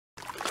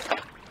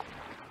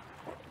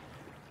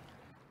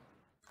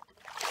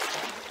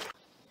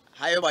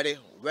Hi everybody,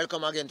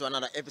 welcome again to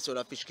another episode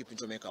of Fish Keeping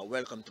Jamaica.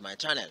 Welcome to my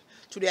channel.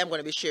 Today I'm going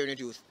to be sharing with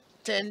you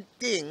 10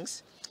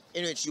 things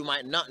in which you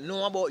might not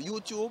know about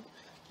YouTube,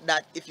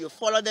 that if you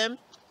follow them,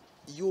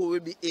 you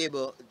will be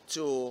able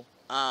to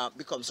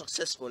become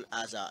successful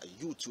as a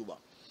YouTuber.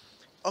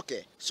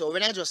 Okay, so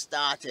when I just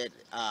started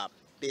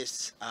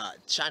this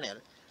channel,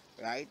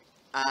 right,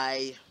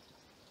 I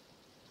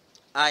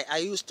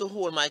used to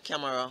hold my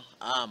camera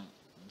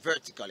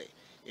vertically,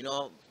 you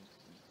know,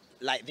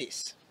 like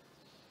this,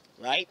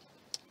 right?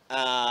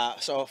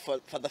 So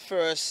for the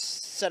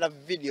first set of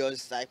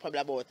videos, like probably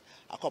about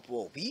a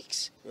couple of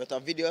weeks worth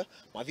of video,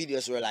 my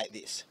videos were like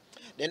this.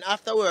 Then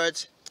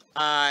afterwards,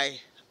 I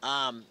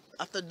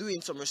after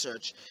doing some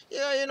research,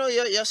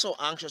 you're so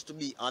anxious to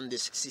be on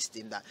this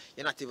system that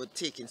you're not even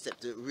taking steps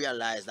to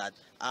realize that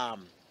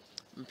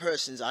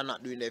persons are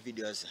not doing their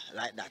videos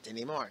like that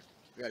anymore.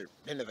 Well,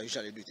 they never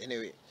usually do it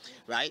anyway,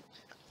 right?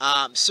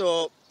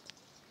 So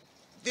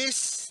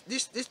this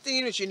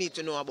thing which you need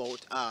to know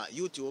about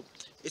YouTube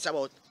is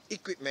about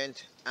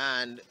equipment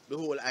and the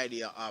whole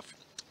idea of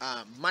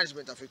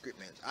management of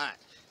equipment. All right.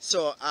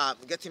 So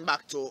getting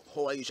back to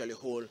how I usually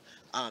hold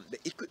the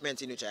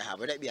equipment in which I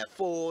have, whether it be a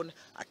phone,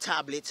 a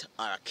tablet,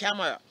 or a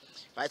camera,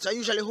 right? So I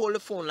usually hold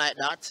the phone like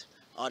that,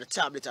 or the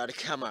tablet, or the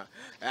camera,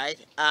 right?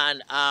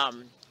 And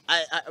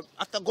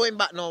after going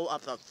back now,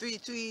 after three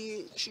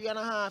and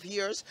a half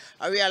years,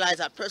 I realized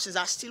that persons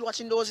are still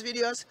watching those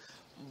videos,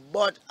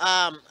 but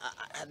I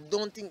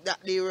don't think that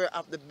they were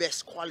of the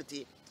best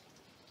quality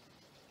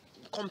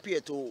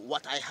compared to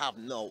what I have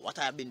now, what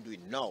I have been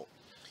doing now.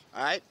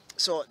 Alright,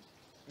 so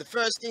the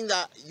first thing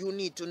that you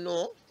need to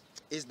know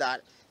is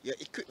that your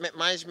equipment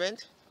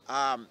management,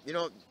 how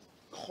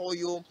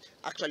you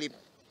actually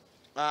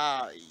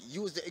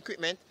use the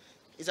equipment,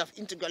 is of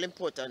integral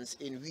importance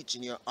in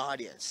reaching your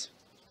audience.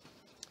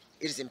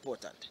 It is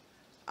important.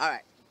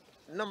 Alright,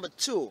 number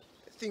two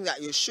thing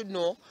that you should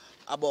know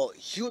about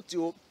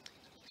YouTube,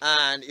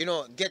 and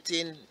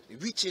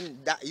reaching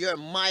that your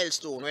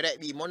milestone, whether it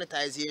be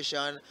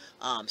monetization,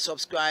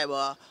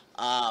 subscriber,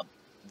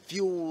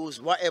 views,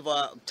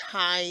 whatever,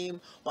 time,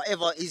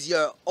 whatever is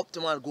your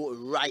optimal goal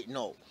right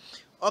now.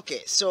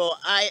 Okay, so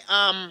I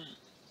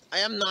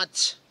am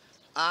not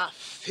a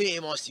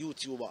famous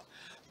YouTuber,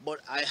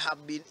 but I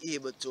have been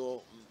able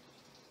to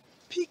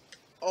pick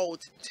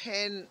out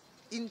 10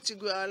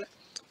 integral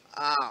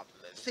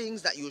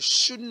things that you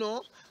should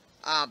know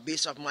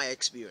based off my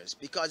experience.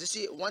 Because you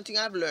see, one thing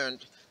I've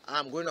learned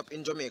growing up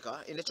in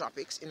Jamaica, in the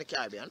tropics, in the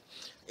Caribbean,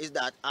 is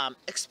that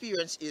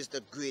experience is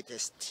the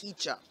greatest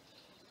teacher.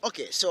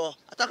 Okay, so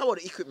I talk about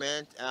the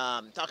equipment,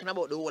 talking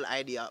about the whole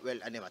idea. Well,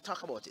 I never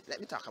talk about it. Let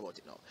me talk about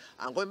it now.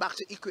 I'm going back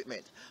to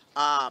equipment.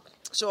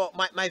 So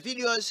my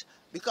videos,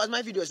 because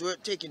my videos were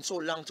taking so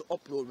long to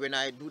upload when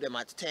I do them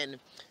at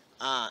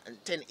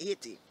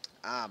 1080,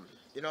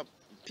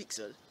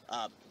 pixel,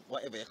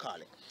 whatever you call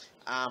it.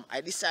 I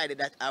decided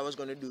that I was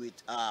going to do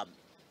it,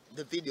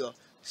 the video,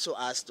 so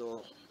as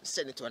to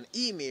send it to an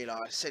email,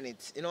 or send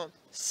it,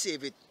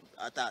 save it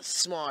at a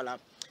smaller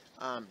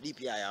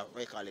DPI, or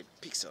what you call it,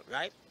 pixel,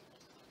 right?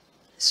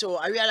 So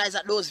I realized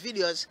that those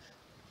videos,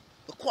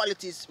 the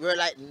qualities were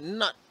like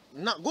not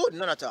good,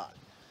 none at all.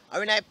 And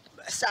when I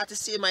started to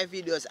see my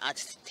videos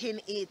at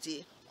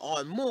 1080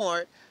 or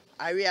more,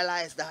 I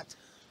realized that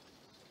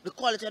the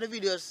quality of the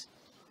videos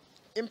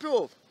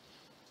improve,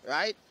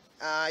 right?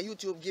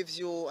 YouTube gives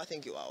you, I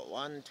think,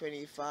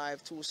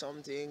 125, 2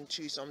 something,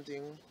 3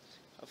 something,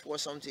 4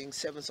 something,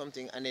 7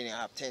 something, and then you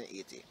have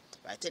 1080.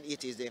 Right,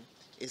 1080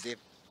 is the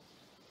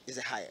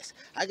highest.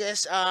 I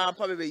guess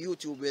probably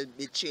YouTube will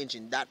be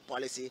changing that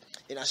policy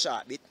in a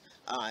short bit,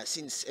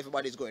 since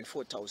everybody's going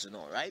 4,000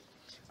 now, right?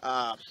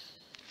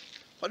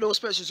 For those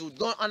persons who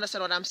don't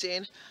understand what I'm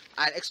saying,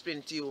 I'll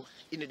explain to you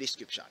in the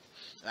description,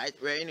 right?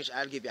 Where in which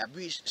I'll give you a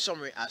brief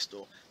summary as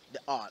to the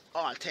all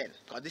 10,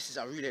 because this is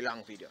a really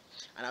long video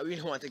and I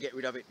really want to get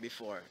rid of it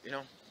before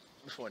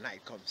before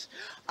night comes.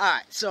 All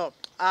right, so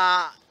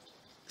that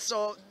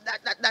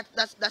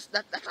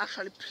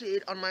actually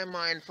played on my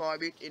mind for a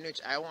bit, in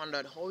which I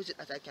wondered, how is it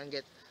that I can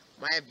get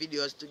my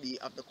videos to be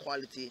of the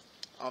quality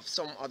of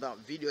some other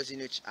videos in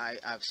which I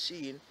have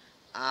seen.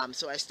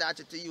 So I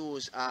started to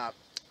use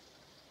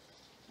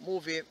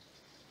movie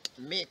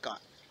maker,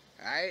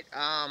 right?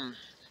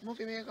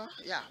 Movie maker,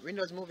 yeah,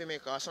 Windows movie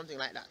maker or something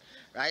like that,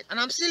 right? And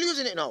I'm still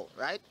using it now,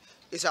 right?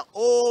 It's an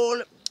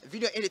old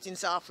video editing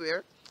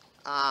software.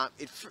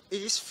 It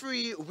is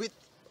free with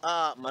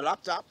my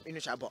laptop, in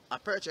which I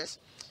purchased.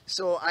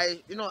 So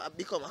I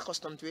become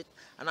accustomed to it,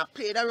 and I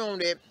played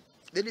around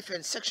the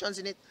different sections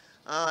in it.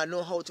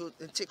 Know how to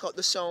take out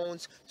the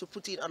sounds, to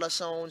put in other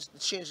sounds, to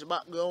change the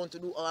background, to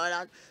do all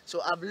that.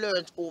 So I've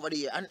learned over the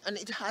year, and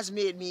it has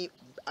made me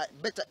a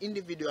better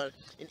individual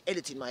in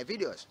editing my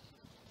videos.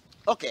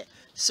 Okay,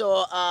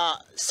 so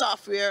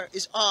software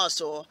is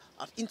also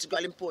of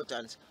integral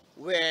importance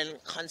when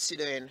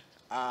considering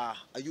a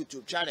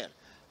YouTube channel.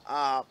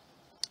 A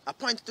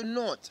point to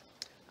note: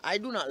 I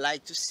do not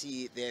like to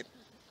see the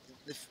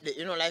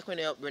like when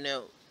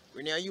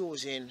you're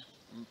using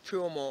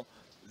promo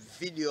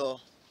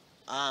video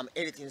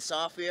editing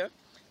software,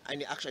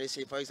 and you actually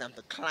say, for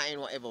example, decline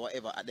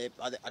whatever at the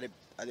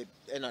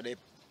end of the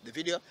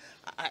video.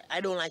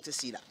 I don't like to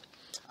see that.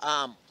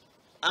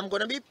 I'm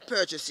gonna be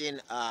purchasing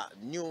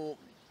new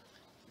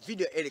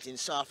video editing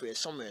software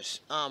somewhere,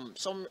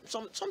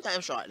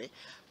 sometime shortly.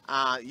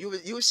 You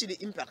will see the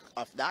impact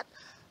of that.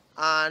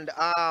 And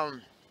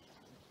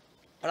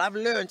what I've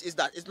learned is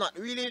that it's not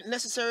really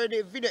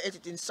necessarily video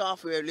editing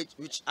software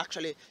which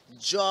actually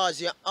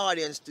draws your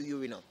audience to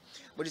you,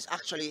 but it's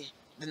actually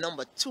the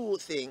number two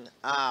thing,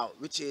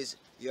 which is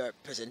your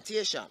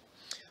presentation.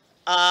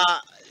 Uh,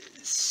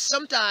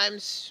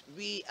 Sometimes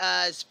we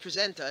as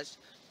presenters,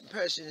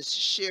 persons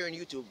sharing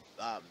YouTube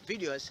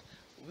videos,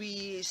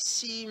 we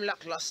seem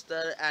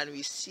lackluster and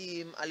we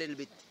seem a little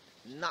bit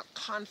not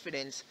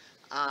confident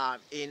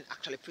in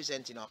actually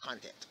presenting our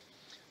content.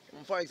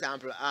 For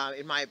example,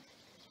 in my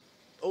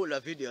older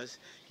videos,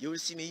 you will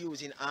see me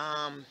using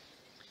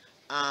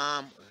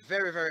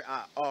very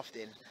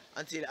often,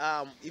 until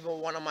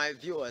even one of my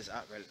viewers,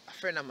 well, a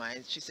friend of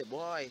mine, she said,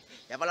 boy,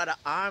 you have a lot of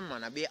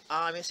man. I be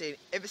you saying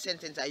every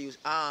sentence I use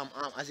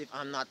as if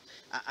I'm not,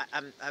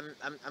 I'm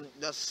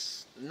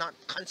just not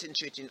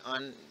concentrating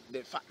on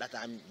the fact that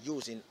I'm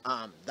using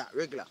that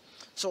regular.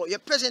 So your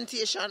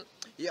presentation,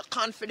 your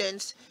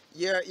confidence,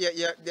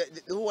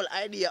 the whole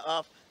idea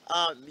of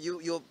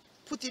you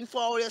putting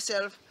forward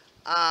yourself,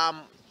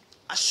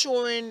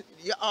 assuring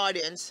your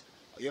audience,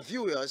 your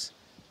viewers,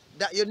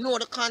 that you know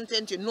the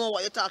content, you know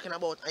what you're talking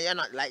about, and you're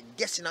not like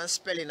guessing and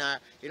spelling,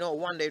 or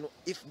wondering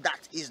if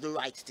that is the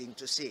right thing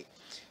to say,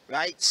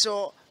 right?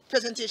 So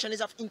presentation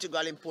is of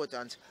integral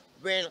importance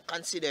when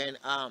considering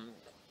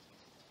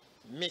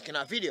making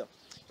a video,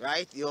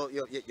 right? Your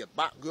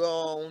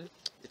background,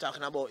 you're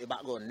talking about your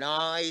background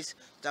noise,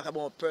 you're talking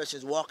about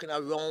persons walking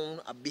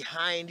around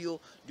behind you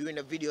during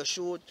the video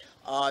shoot,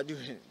 or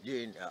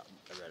during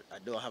well, I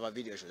don't have a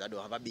video shoot, I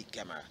don't have a big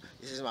camera.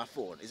 This is my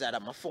phone. It's either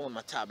my phone,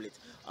 my tablet,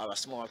 or a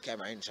small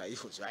camera which I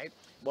use, right?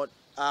 But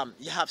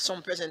you have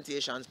some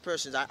presentations,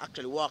 persons are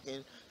actually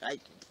walking like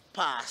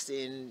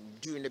passing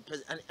during the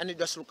and it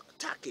just look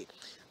tacky.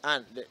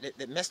 And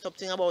the messed up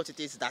thing about it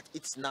is that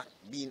it's not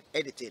being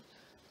edited.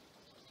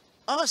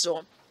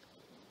 Also,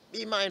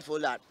 be mindful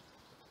that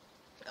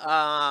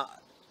uh,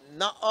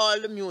 not all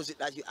the music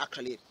that you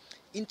actually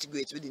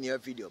integrate within your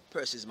video,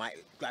 persons might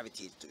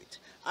gravitate to it.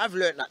 I've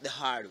learned that the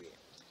hard way.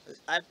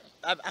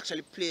 I've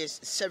actually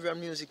placed several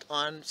music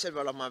on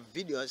several of my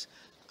videos.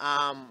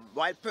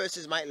 While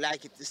persons might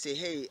like it to say,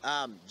 hey,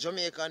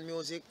 Jamaican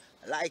music,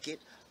 I like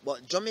it,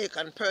 but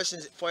Jamaican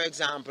persons, for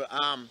example,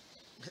 I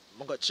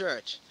go to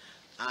church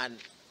and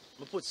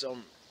I put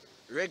some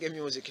reggae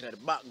music in the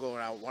background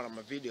of one of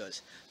my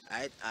videos,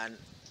 right? And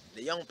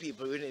the young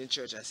people within the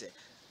church, I say,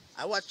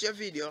 I watched your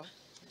video,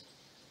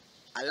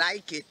 I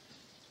like it,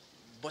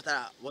 but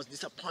I was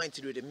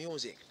disappointed with the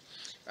music,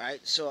 right?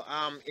 So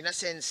in a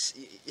sense,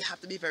 you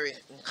have to be very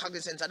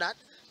cognizant of that.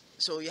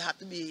 So you have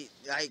to be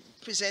like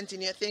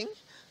presenting your thing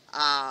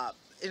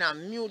in a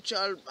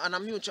mutual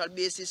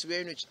basis,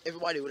 where in which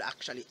everybody will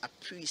actually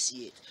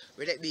appreciate,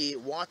 whether it be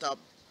water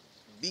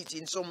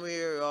beating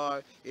somewhere,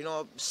 or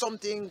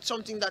something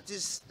that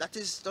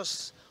is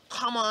just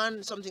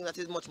common, something that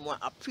is much more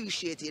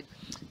appreciated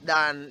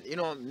than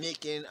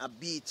making a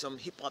beat, some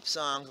hip-hop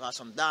songs or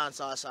some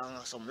dancehall song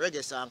or some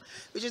reggae song,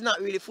 which is not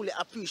really fully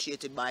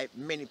appreciated by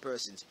many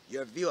persons,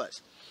 your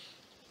viewers.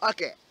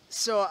 Okay,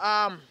 so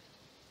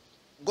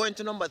going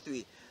to number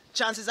three,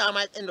 chances are I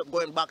might end up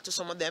going back to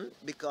some of them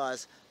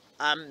because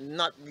I'm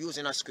not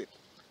using a script.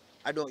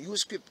 I don't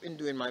use script in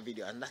doing my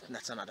video, and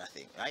that's another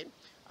thing, right?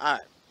 All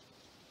right.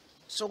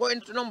 So going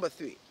to number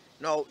three.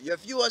 Now, your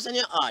viewers and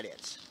your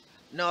audience.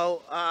 Now,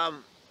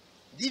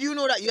 did you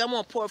know that you are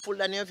more powerful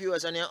than your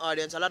viewers and your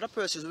audience? A lot of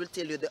persons will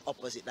tell you the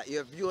opposite, that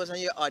your viewers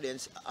and your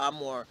audience are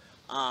more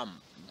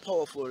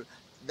powerful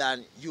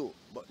than you.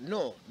 But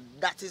no,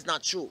 that is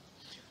not true.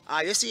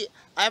 You see,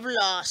 I've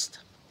lost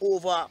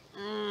over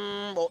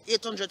about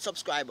 800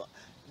 subscribers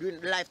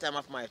during the lifetime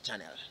of my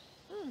channel.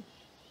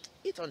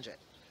 800,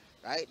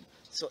 right?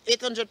 So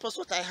 800 plus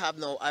what I have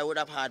now, I would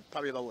have had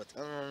probably about what,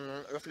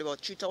 roughly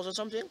about 3,000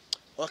 something.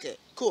 Okay,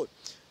 cool.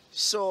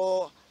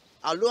 So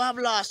although I've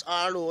lost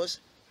all those,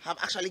 have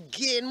actually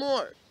gained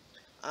more.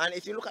 And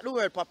if you look at the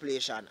world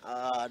population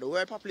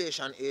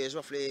is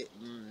roughly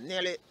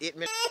nearly 8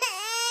 million.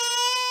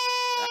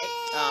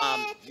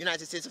 Right?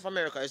 United States of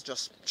America is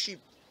just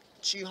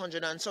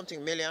 300 and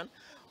something million,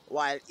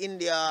 while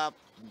India,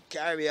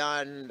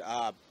 Caribbean,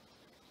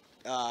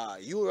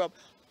 Europe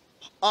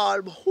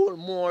all hold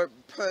more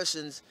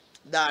persons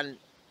than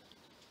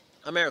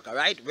America,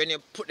 right? When you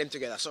put them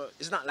together. So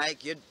it's not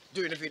like you're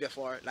doing a video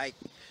for like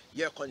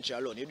your country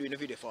alone, you're doing a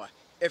video for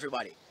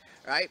everybody,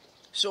 right?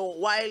 So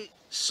while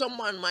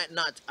someone might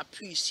not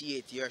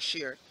appreciate your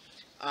share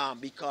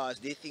because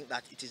they think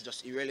that it is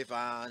just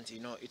irrelevant,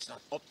 it's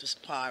not up to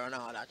par and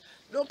all that,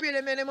 don't pay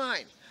them any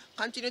mind.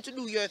 Continue to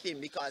do your thing,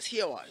 because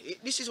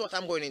this is what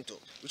I'm going into,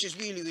 which is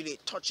really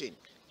touching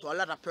to a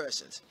lot of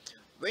persons.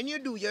 When you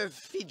do your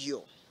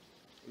video,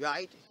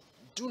 right,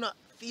 do not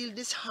feel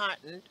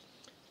disheartened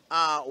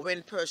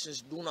when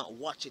persons do not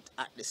watch it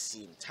at the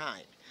same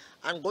time.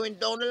 And going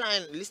down the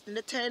line, listening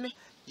to 10,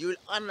 you will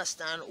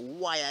understand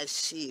why I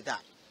say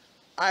that.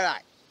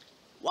 Alright,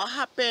 what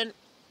happened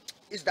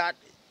is that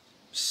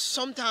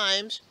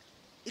sometimes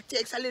it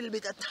takes a little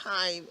bit of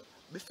time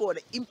before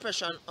the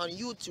impression on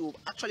YouTube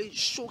actually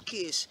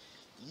showcase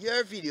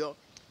your video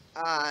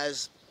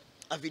as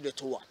a video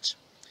to watch.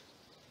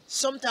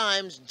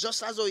 Sometimes,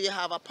 just as though you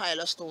have a pile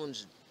of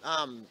stones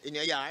in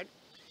your yard,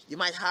 you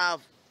might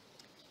have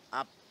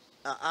a,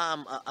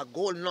 a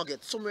gold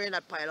nugget somewhere in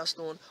that pile of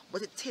stone,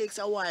 but it takes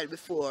a while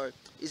before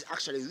it's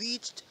actually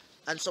reached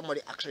and somebody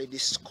actually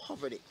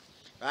discovered it,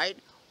 right?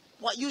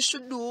 What you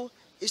should do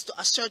is to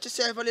assert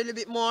yourself a little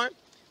bit more,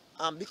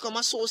 become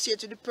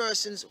associated with the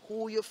persons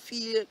who you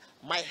feel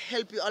might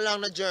help you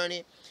along the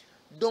journey.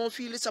 Don't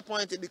feel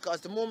disappointed,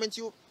 because the moment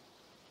you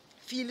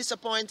feel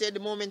disappointed, the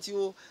moment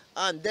you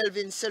delve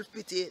in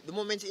self-pity, the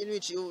moment in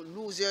which you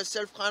lose your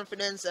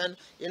self-confidence and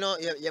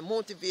your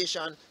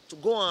motivation to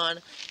go on,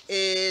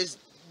 is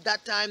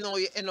that time now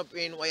you end up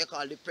in what you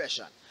call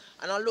depression.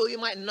 And although you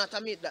might not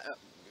admit that,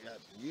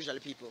 usually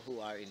people who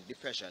are in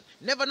depression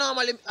never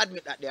normally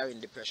admit that they are in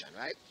depression,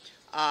 right?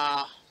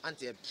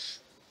 Until a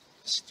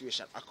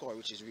situation occur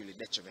which is really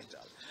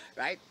detrimental,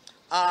 right?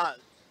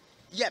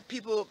 Yeah,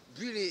 people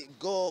really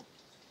go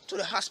to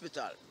the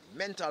hospital,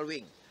 mental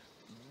wing,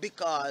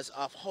 because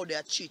of how they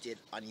are treated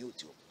on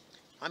YouTube.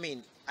 I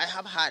mean, I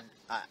have had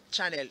a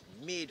channel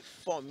made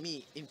for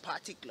me in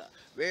particular,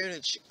 where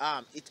it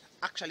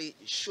actually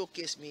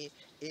showcased me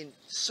in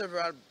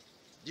several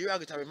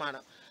derogatory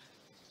manner,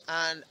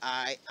 and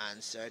I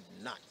answered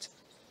not,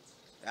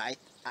 right,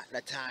 at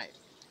the time,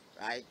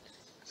 right?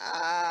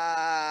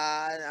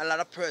 A lot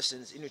of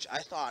persons in which I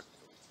thought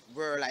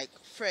were like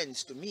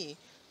friends to me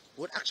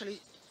would actually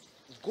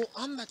go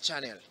on that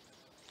channel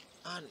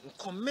and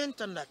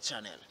comment on that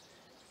channel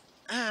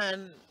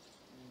and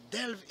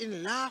delve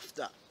in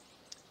laughter,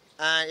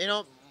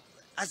 and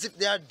as if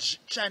they are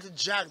trying to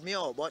drag me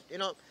out. But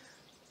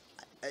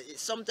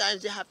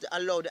sometimes you have to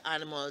allow the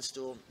animals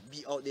to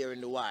be out there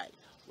in the wild,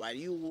 while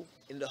you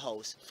in the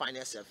house find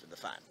yourself in the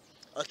fan.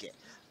 Okay,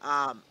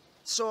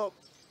 so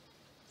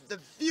the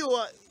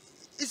viewer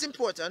is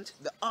important,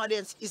 the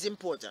audience is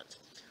important,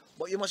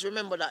 but you must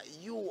remember that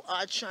you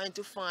are trying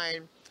to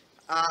find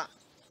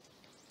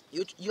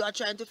you are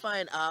trying to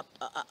find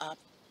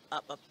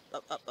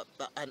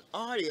an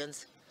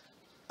audience,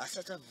 a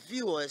set of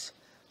viewers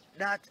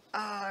that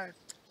are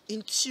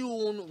in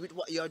tune with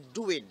what you're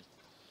doing,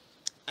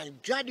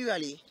 and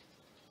gradually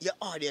your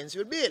audience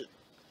will build.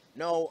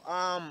 Now,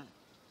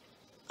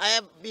 I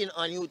have been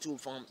on YouTube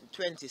from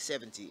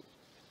 2017.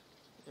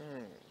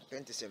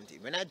 2017.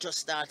 When I just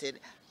started,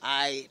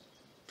 I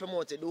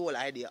promoted the whole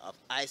idea of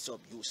I sub,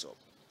 you sub,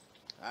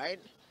 right?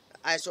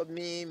 I sub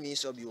me, me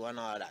sub you, and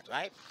all that,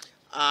 right?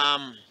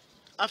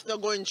 After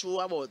going through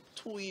about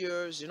 2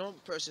 years,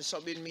 person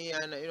subbing me,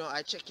 and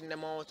I checking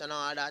them out and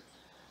all that,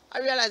 I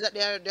realized that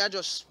they're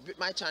just with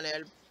my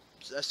channel,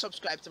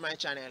 subscribe to my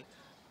channel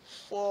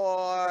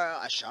for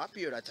a short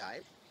period of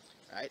time,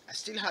 right? I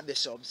still have the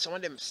subs, some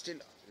of them still,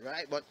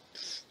 right? But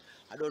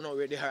I don't know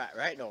where they are at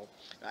right now,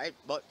 right?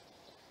 But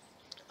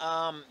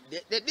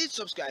they did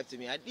subscribe to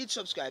me. I did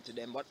subscribe to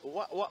them, but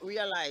what I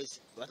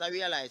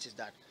realized is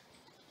that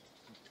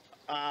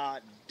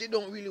they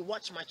don't really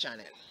watch my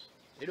channel.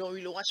 They don't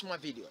really watch my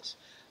videos.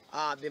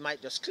 They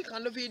might just click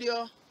on the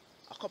video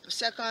a couple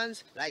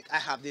seconds. Like I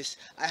have this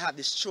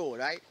troll,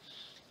 right?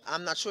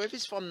 I'm not sure if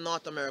it's from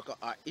North America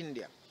or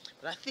India,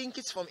 but I think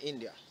it's from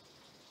India.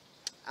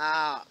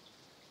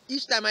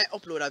 Each time I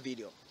upload a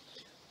video,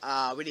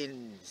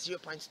 within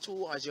 0.2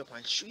 or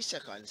 0.3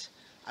 seconds,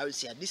 I will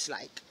see a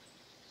dislike.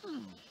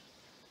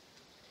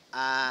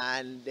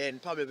 And then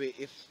probably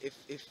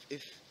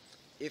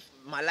if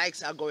my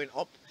likes are going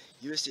up,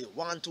 you will see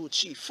 1, 2,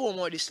 3, 4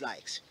 more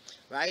dislikes,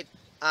 right?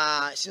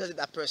 As soon as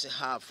that person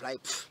have like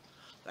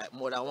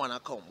more than one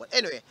account. But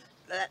anyway,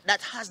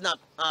 that has not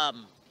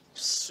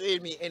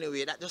swayed me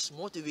anyway. That just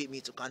motivate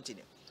me to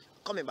continue.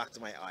 Coming back to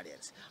my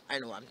audience, I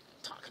know I'm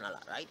talking a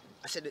lot, right?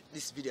 I said that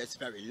this video is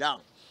very long.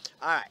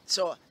 Alright,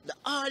 so the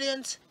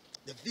audience,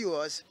 the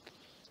viewers,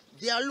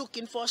 they are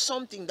looking for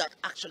something that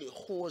actually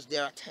holds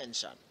their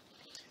attention.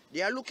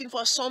 They are looking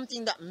for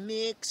something that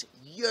makes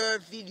your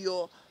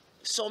video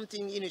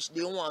something in which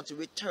they want to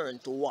return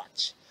to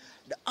watch.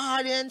 The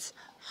audience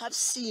have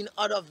seen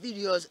other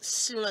videos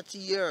similar to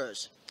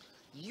yours.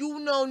 You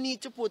now need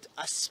to put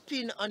a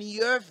spin on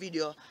your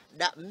video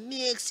that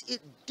makes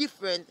it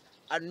different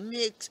and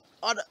makes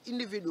other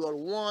individuals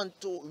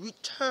want to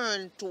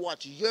return to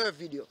watch your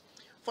video.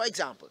 For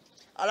example,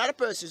 a lot of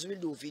persons will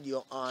do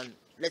video on,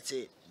 let's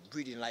say,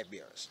 breeding live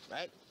bears,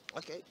 right?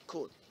 Okay,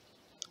 cool.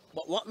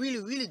 But what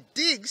really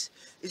digs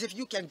is if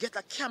you can get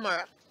a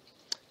camera,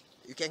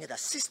 you can get a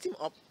system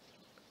up,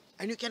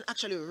 and you can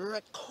actually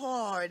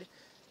record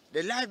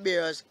the live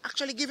bears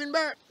actually giving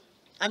birth.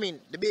 I mean,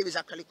 the baby's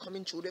actually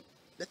coming through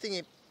the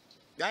thingy,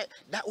 right?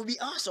 That would be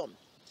awesome.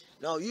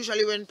 Now,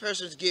 usually when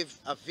persons give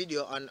a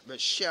video on,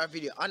 share a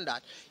video on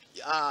that,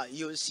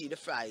 you'll see the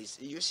fries.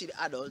 You see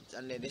the adults,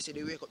 and then they say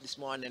they wake up this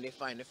morning and they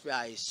find the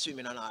fries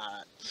swimming and all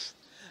that.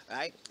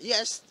 Right?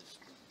 Yes,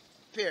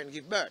 parent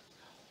give birth.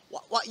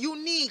 What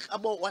unique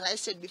about what I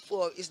said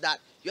before is that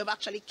you have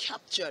actually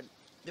captured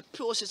the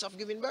process of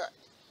giving birth,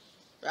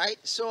 right?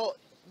 So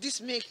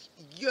this makes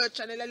your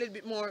channel a little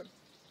bit more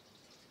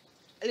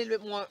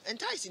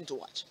enticing to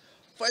watch.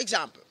 For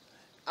example,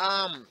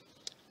 um,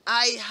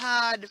 I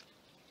had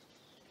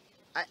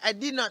I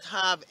did not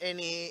have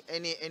any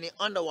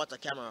underwater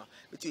camera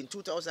between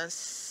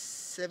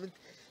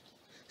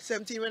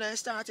 2017 when I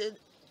started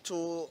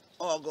to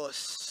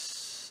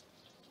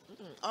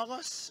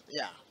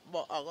yeah,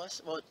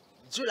 about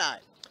July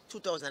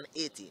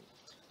 2018.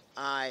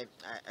 I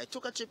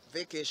took a trip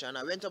vacation.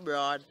 I went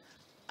abroad.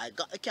 I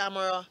got a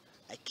camera.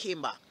 I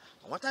came back.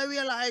 And what I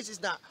realized is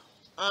that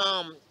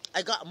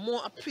I got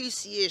more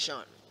appreciation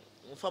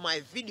for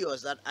my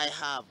videos that I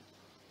have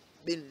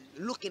been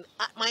looking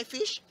at my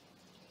fish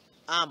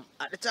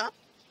at the top.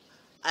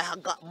 I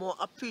have got more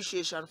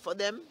appreciation for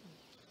them,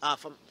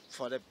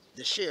 for the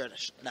share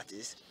that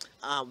is.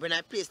 When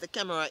I placed the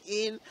camera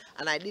in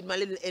and I did my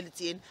little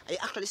editing, I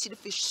actually see the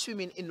fish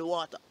swimming in the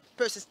water.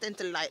 Persons tend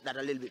to like that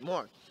a little bit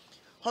more.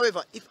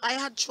 However, if I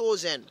had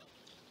chosen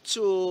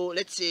to,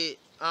 let's say,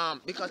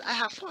 because I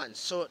have fun,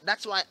 so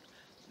that's what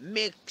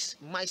makes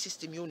my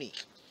system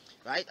unique,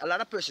 right? A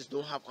lot of persons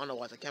don't have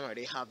underwater camera.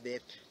 They have their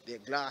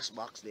glass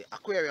box, the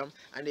aquarium,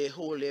 and they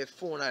hold their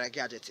phone or their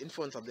gadgets in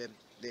front of them,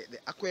 the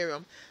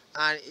aquarium,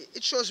 and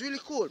it shows really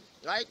cool,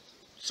 right?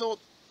 So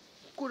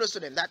kudos to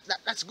them.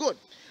 That's good,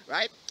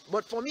 right?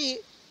 But for me,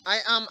 I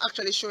am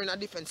actually showing a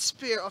different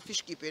sphere of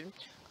fish keeping.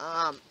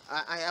 I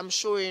am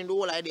showing the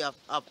whole idea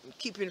of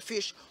keeping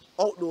fish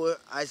outdoor,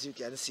 as you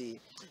can see,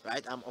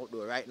 right? I'm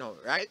outdoor right now,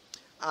 right?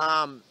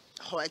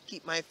 How I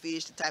keep my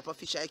fish, the type of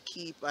fish I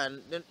keep,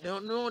 and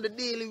the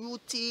daily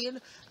routine,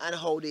 and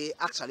how they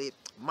actually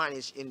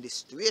manage in this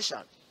situation.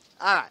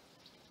 All right.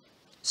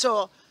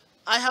 So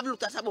I have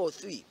looked at about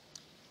three,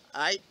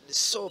 right,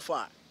 so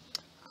far.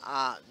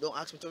 Don't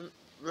ask me to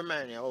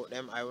remind you about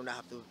them. I will not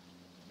have to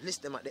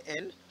list them at the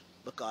end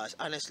because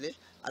honestly,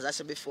 as I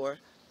said before,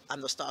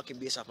 I'm just talking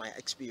based off my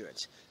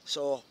experience.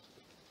 So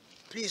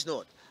please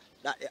note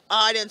that the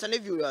audience and the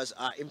viewers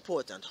are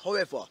important.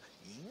 However,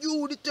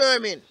 you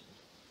determine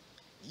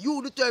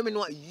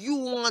what you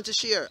want to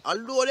share.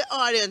 Although the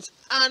audience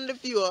and the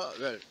viewer,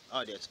 well,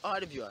 audience or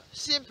the viewer,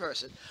 same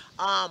person,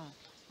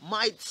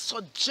 might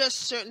suggest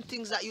certain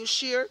things that you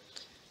share,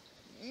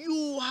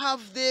 you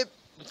have the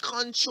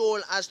control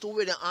as to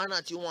whether or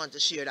not you want to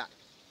share that,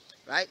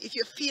 right? If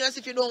you feel as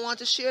if you don't want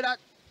to share that,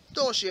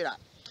 don't share that,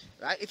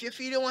 right? If you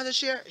feel you want to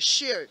share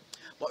it.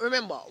 But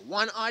remember,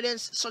 one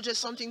audience suggests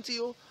something to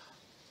you,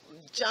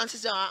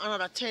 chances are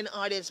another 10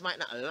 audience might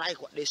not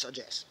like what they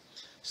suggest.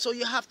 So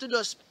you have to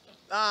just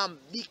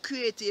be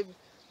creative,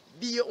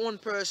 be your own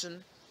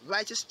person,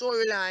 write a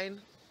storyline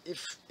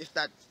if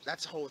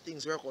that's how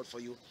things work out for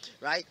you,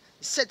 right?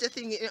 Set a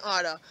thing in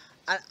order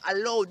and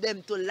allow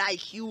them to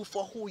like you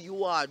for who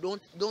you are.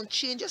 Don't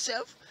change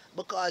yourself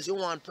because you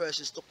want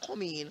persons to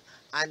come in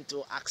and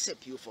to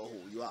accept you for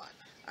who you are.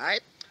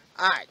 Alright?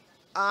 Alright.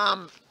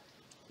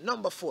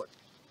 Number 4.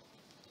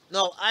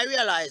 Now I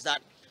realize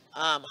that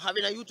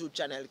having a YouTube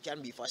channel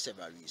can be for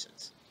several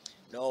reasons.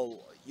 Now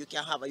you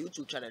can have a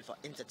YouTube channel for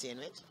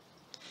entertainment.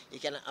 You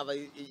can have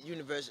a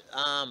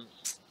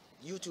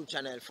YouTube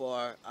channel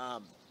for uh,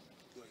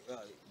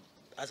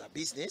 as a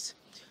business,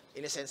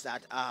 in the sense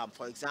that,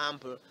 for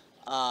example,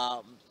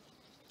 um,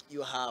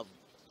 you have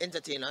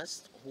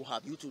entertainers who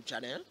have YouTube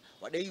channel.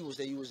 What they use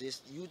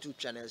this YouTube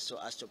channel so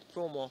as to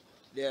promo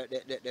their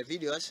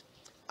videos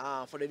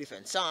for the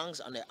different songs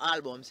on their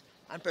albums,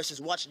 and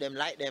persons watch them,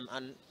 like them,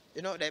 and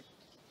you know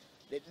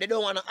they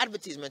don't want an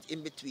advertisement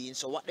in between.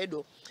 So what they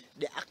do,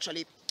 they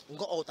actually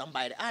go out and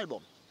buy the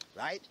album,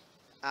 right?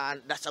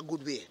 And that's a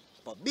good way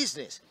for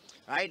business,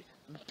 right?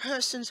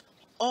 Persons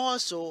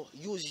also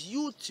use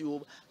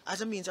YouTube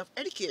as a means of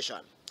education.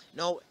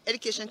 Now,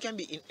 education can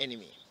be in any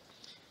way.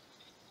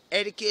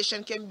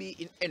 Education can be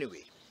in any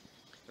way,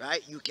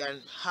 right? You can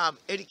have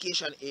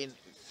education in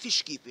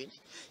fish keeping.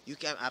 You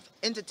can have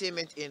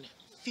entertainment in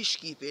fish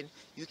keeping.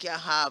 You can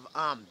have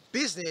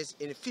business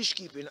in fish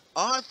keeping.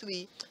 All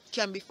three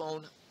can be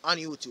found on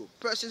YouTube.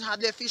 Persons have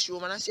their fish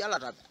room, and I see a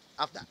lot of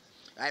that.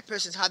 Right?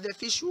 Persons have their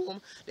fish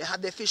room, they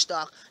have their fish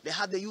stock, they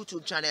have their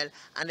YouTube channel,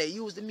 and they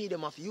use the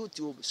medium of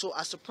YouTube so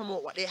as to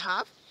promote what they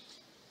have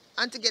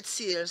and to get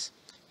sales,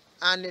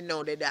 and then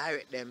now they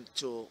direct them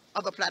to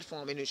other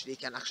platforms in which they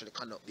can actually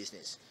conduct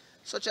business,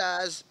 such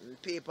as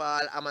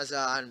PayPal,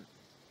 Amazon,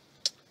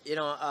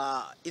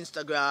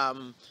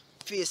 Instagram,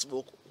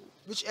 Facebook,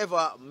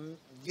 whichever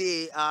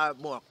they are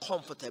more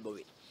comfortable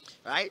with,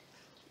 right?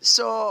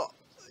 So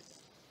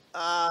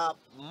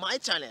my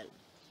channel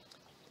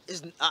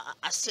is,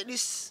 I said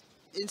this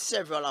in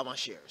several of my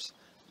shares,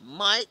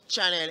 my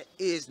channel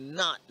is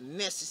not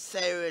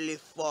necessarily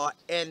for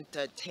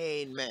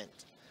entertainment.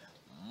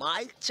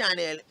 My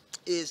channel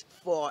is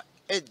for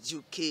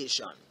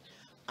education.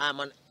 I'm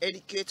an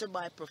educator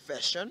by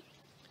profession.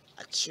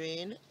 a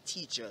trained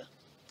teacher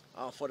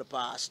for the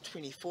past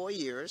 24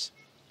 years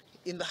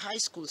in the high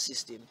school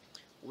system,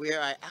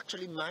 where I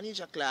actually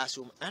manage a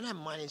classroom and I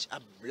manage a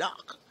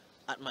block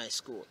at my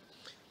school,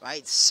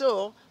 right?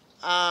 So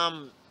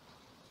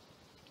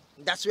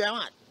that's where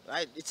I'm at,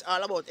 right? It's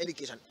all about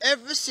education.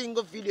 Every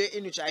single video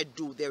in which I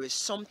do, there is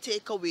some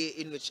takeaway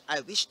in which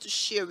I wish to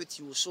share with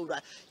you so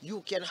that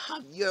you can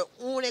have your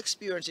own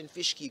experience in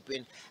fish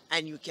keeping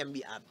and you can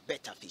be a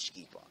better fish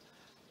keeper.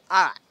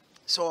 Alright,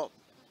 so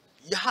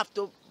you have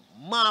to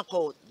mark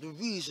out the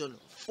reason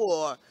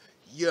for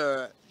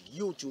your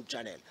YouTube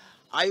channel.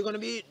 Are you going to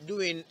be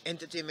doing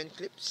entertainment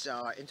clips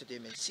or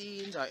entertainment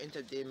scenes or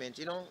entertainment,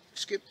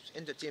 scripts,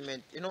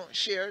 entertainment,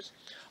 shares?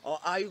 Or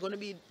are you going to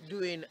be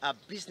doing a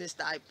business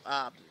type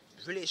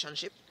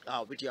relationship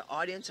with your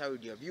audience or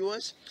with your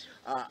viewers?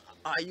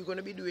 Are you going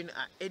to be doing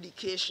an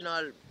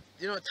educational,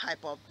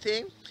 type of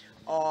thing?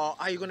 Or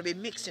are you going to be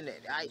mixing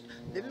it? Right?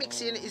 The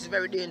mixing is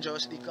very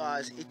dangerous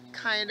because it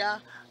kind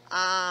of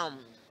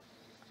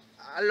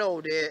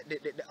allow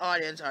the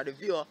audience or the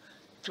viewer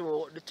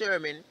to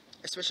determine,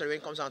 especially when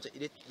it comes down to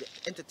the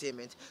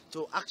entertainment,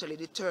 to actually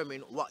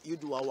determine what you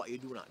do or what you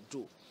do not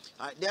do.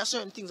 There are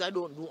certain things I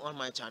don't do on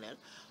my channel,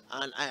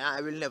 and I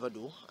will never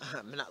do.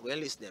 I'm not going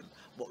to list them,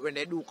 but when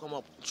they do come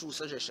up through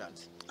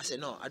suggestions, I say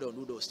no, I don't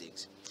do those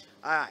things.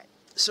 Alright,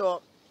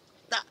 so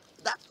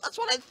that's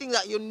what I think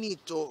that you need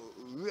to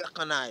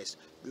recognize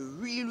the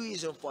real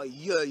reason for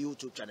your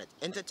YouTube channel: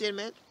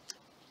 entertainment,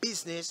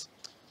 business,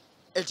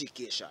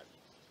 education.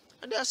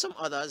 And there are some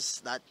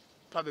others that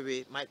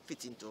probably might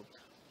fit into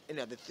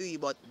any of the three,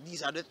 but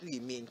these are the three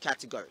main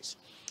categories.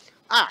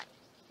 Alright,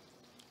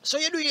 so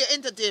you do your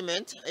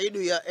entertainment, you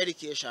do your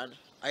education,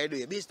 and you do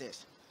your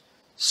business.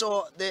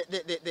 So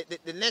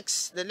the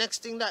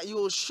next thing that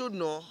you should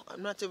know,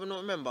 I'm not even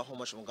remember how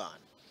much I'm gone.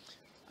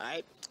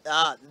 Alright,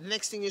 the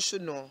next thing you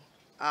should know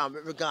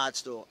with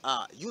regards to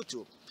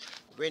YouTube,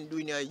 when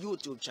doing your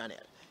YouTube channel,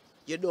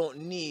 you don't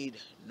need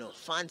no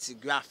fancy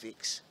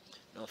graphics,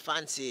 no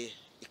fancy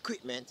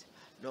equipment,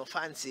 no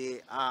fancy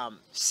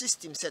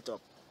system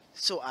setup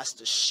so as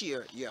to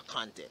share your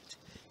content.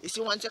 You see,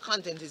 once your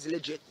content is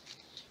legit,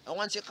 and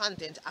once your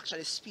content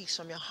actually speaks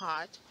from your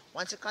heart,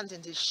 once your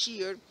content is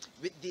shared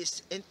with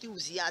this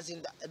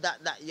enthusiasm that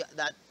you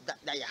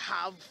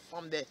have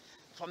from the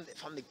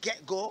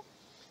get-go,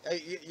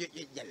 you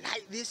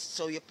like this,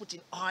 so you're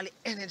putting all the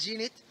energy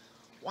in it.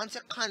 Once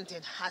your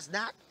content has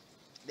that,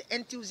 the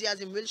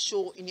enthusiasm will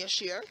show in your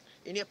share,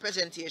 in your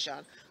presentation,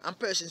 and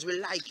persons will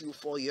like you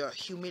for your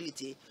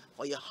humility,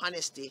 for your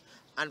honesty,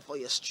 and for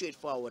your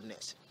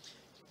straightforwardness.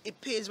 It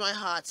pains my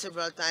heart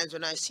several times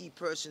when I see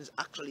persons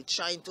actually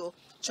trying to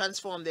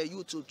transform their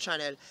YouTube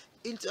channel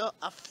into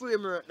a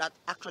framework that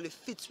actually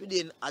fits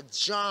within a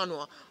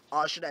genre,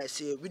 or should I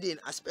say within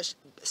a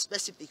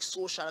specific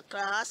social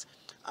class,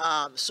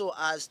 so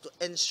as to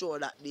ensure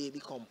that they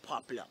become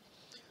popular,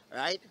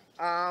 right?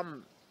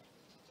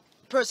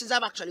 Persons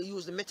have actually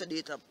used the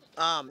metadata,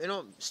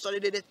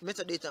 studied the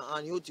metadata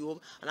on YouTube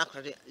and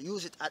actually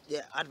use it at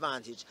their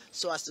advantage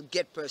so as to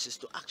get persons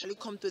to actually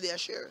come to their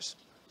shares,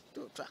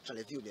 to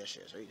actually view their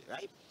shares,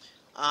 right?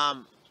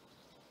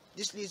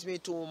 This leads me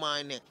to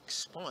my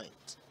next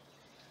point.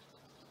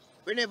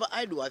 Whenever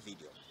I do a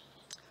video,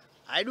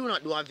 I do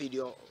not do a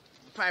video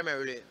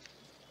primarily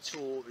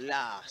to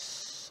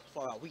last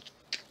for a week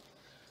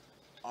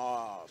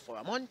or for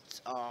a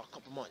month or a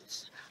couple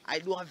months. I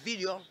do a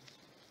video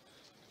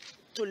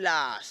to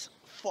last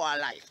for a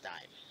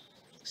lifetime.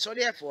 So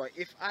therefore,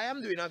 if I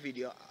am doing a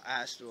video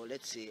as to,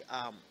 let's say,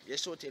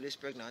 your tail is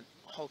pregnant,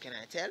 how can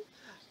I tell?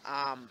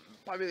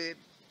 Probably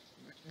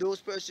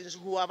those persons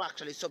who have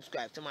actually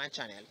subscribed to my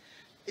channel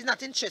is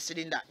not interested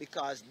in that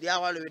because they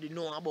already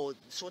know about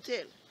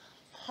Sotail.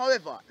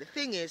 However, the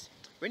thing is,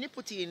 when you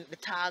put in the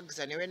tags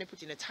and when you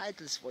put in the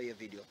titles for your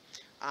video,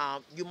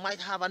 you might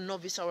have a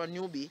novice or a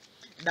newbie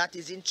that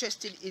is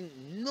interested in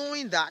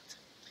knowing that,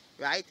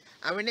 right?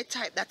 And when they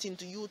type that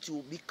into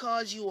YouTube,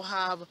 because you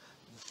have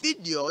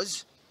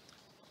videos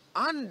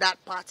on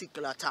that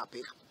particular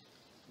topic,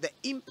 the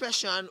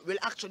impression will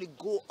actually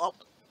go up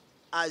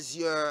as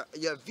your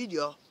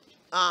video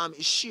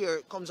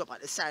share comes up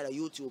at the side of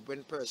YouTube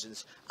when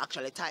persons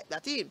actually type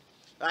that in,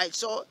 right?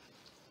 So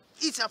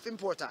it's of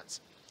importance,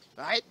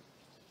 right?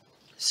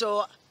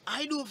 So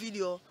I do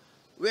video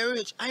where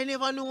I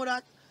never know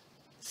that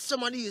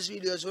some of these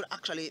videos would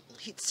actually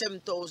hit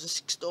 7,000,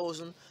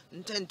 6,000,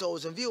 and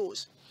 10,000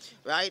 views,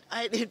 right?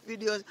 I did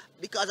videos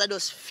because I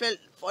just felt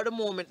for the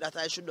moment that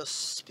I should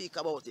just speak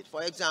about it.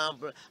 For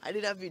example, I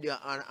did a video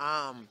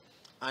on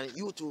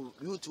YouTube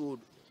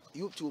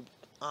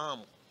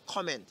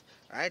comment,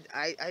 right?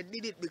 I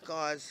did it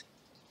because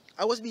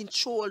I was being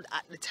trolled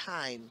at the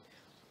time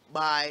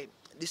by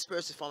this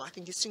person from, I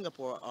think it's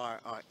Singapore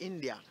or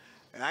India,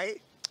 right?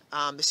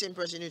 The same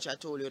person which I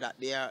told you that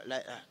they are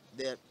like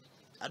they're,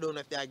 I don't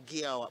know if they are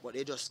gay or what, but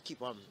they just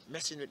keep on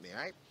messing with me,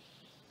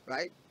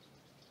 right?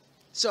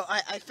 So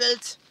I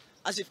felt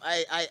as if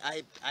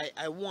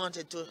I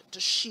wanted to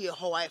share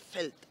how I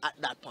felt at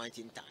that point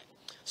in time.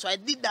 So I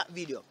did that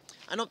video,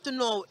 and up to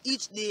now,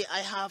 each day I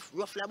have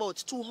roughly about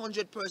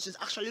 200 persons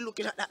actually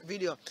looking at that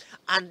video,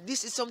 and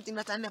this is something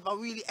that I never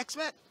really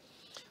expect,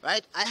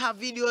 right? I have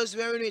videos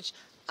where in which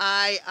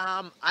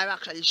I've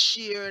actually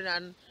shared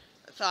and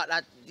thought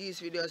that these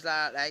videos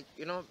are like,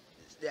 you know,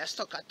 they're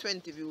stuck at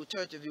 20 view,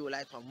 30 view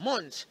like for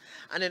months,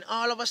 and then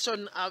all of a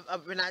sudden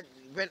when I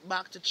went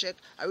back to check,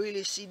 I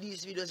really see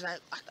these videos like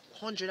at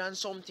 100 and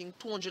something,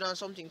 200 and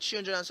something,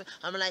 300 and something.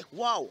 I'm like,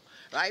 wow,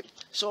 right?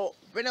 So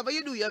whenever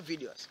you do your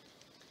videos,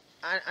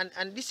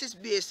 and this is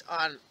based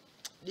on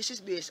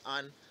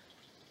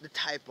the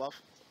type of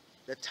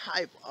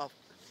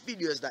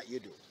videos that you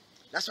do.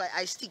 That's why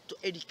I stick to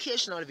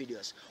educational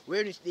videos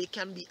where they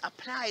can be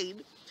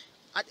applied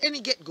at any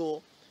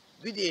get-go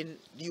within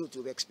the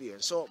YouTube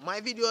experience. So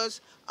my videos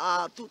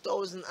are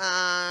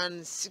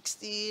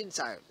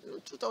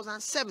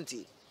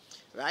 2017,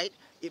 right?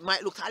 It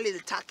might look a little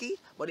tacky,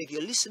 but if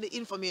you listen to the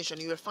information,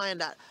 you will find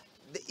that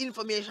the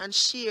information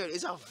shared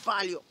is of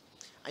value,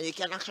 and you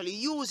can actually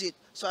use it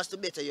so as to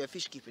better your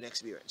fish keeping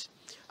experience.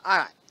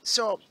 Alright,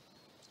 so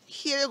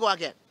here you go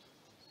again.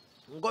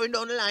 I'm going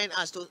down the line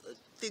as to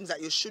things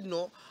that you should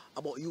know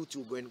about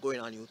YouTube when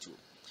going on YouTube.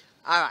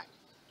 Alright,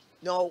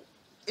 now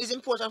it's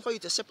important for you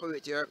to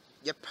separate your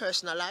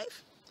personal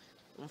life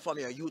from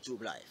your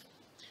YouTube life.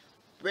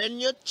 When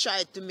you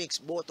try to mix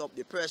both up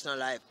the personal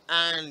life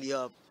and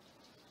your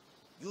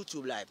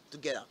YouTube life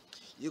together,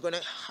 you're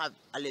gonna have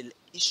a little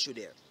issue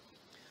there.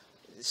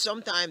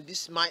 Sometimes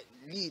this might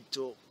lead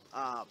to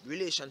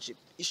relationship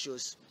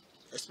issues,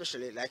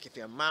 especially like if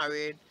you're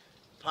married,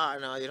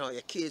 partner, you know,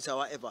 your kids or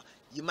whatever.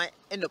 You might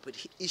end up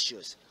with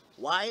issues.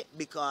 Why?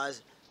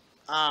 Because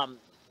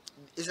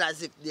it's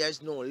as if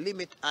there's no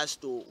limit as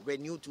to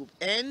when YouTube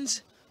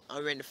ends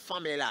and when the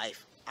family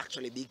life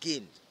actually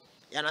begins.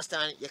 You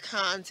understand? You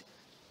can't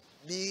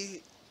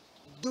be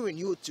doing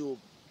YouTube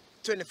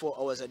 24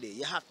 hours a day.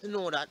 You have to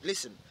know that,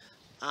 listen,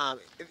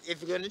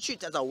 if you're going to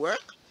treat it as a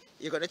work,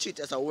 you're going to treat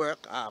it as a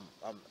work. I'm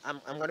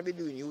going to be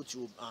doing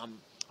YouTube on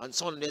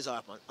Sundays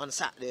or on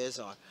Saturdays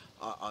or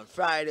on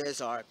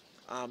Fridays or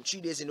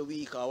 3 days in a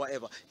week or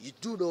whatever. You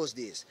do those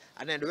days,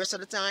 and then the rest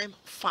of the time,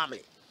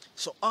 family.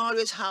 So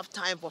always have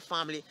time for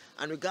family,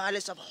 and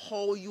regardless of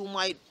how you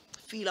might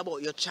feel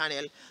about your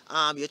channel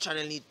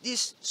needs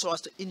this so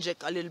as to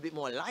inject a little bit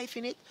more life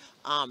in it.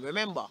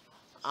 Remember,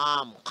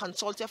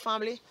 consult your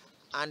family,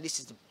 and this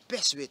is the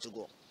best way to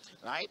go,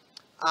 right?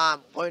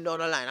 Going down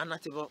the line, I'm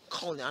not even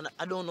counting.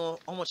 I don't know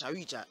how much I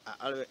reach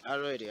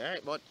already,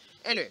 right? But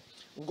anyway,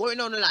 going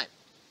down the line,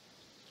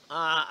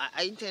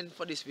 I intend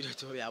for this video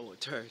to be about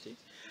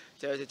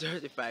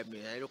 35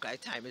 minutes. I look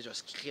like time is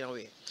just kicking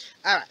away.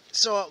 Alright,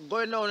 so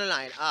going down the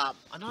line,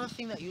 another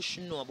thing that you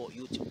should know about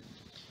YouTube,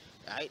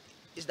 right,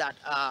 is that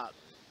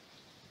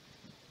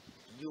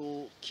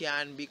you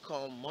can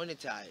become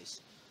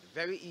monetized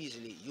very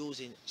easily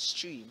using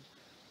stream,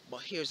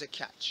 but here's a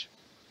catch.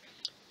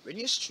 When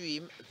you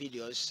stream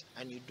videos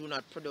and you do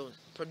not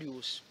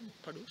produce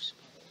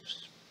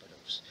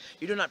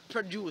you do not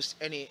produce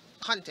any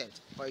content,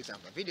 for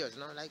example, videos,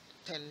 you know, like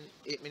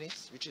 8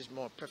 minutes, which is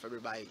more preferable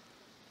by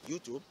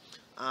YouTube.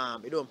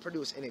 You don't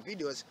produce any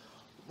videos.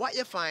 What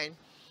you find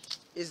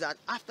is that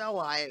after a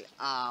while,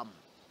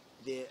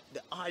 the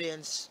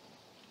audience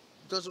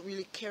doesn't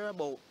really care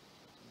about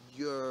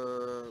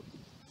your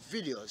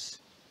videos.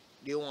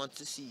 They want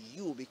to see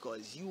you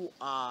because you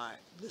are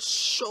the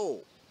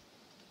show,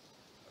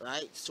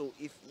 right? So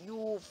if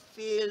you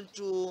fail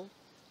to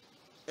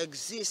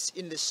exist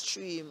in the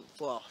stream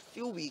for a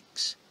few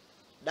weeks,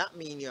 that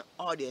means your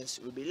audience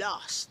will be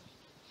lost.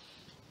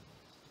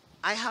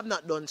 I have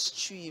not done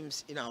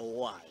streams in a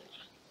while,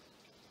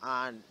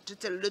 and to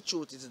tell you the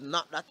truth, it's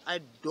not that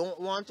I don't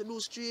want to do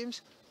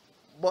streams,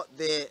 but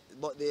the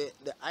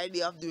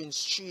idea of doing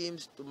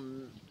streams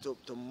to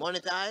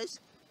monetize,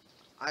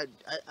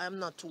 I'm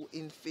not too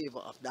in favor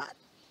of that.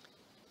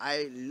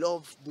 I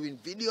love doing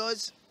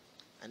videos,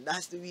 and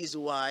that's the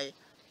reason why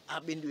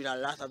I've been doing a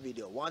lot of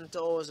videos,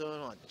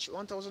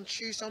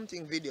 1,003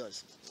 something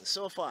videos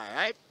so far,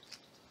 right?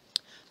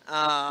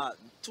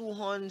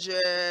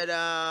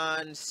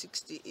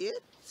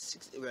 268,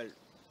 well,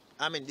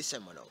 I'm in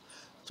December now.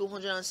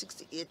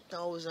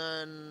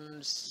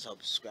 268,000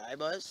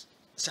 subscribers.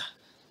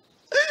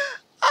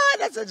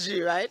 That's a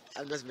G, right?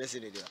 I'm just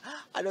messing with you.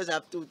 I just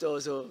have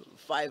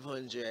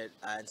 2,500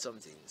 and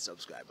something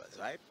subscribers,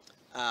 right?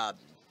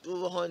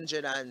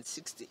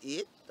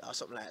 268 or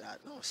something like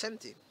that. No,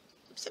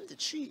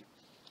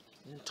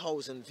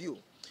 73,000 view,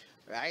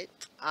 right?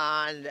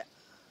 And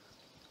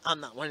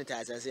I'm not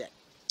monetized as yet,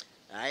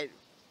 right?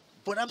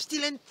 But I'm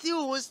still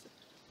enthused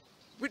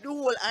with the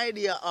whole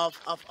idea of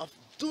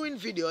doing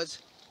videos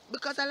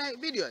because I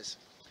like videos.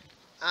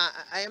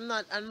 I'm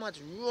not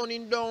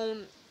running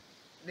down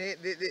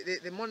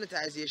the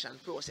monetization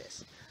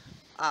process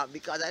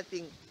because I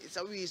think it's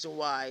a reason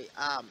why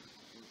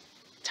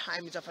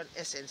time is of an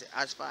essence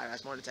as far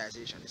as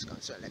monetization is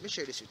concerned. Let me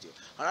share this with you.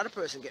 A lot of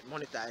person get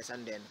monetized,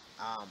 and then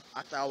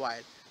after a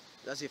while,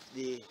 as if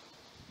they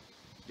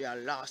are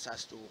lost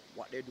as to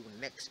what they do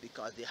next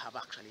because they have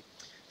actually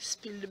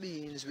spill the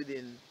beans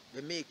within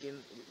the making,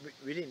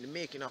 within the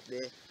making of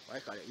the, what I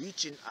call it,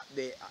 reaching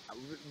the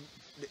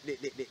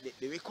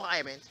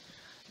requirement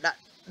that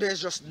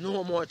there's just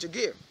no more to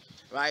give,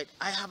 right?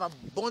 I have a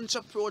bunch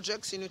of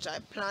projects in which I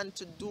plan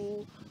to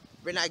do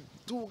when I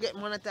do get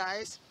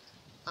monetized,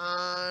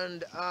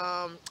 and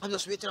I'm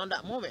just waiting on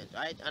that moment,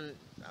 right? And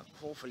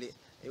hopefully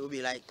it will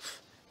be like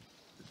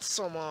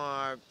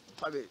summer,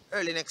 probably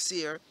early next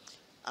year.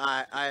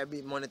 I'll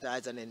be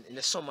monetized, and then in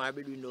the summer I'll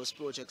be doing those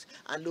projects,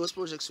 and those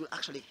projects will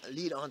actually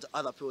lead on to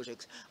other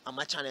projects, and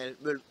my channel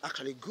will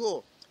actually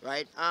grow,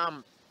 right?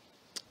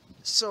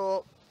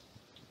 So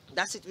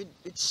that's it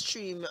with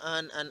stream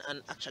and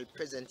actual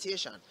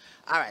presentation.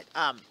 All right,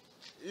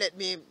 let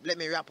me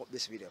wrap up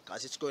this video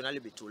because it's going a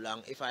little bit too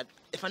long. If I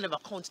never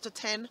count to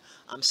 10,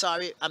 I'm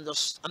sorry. I'm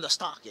just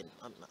talking.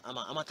 I'm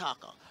a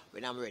talker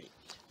when I'm ready.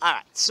 All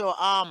right, so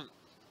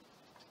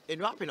in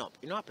wrapping up,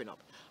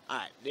 all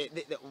right,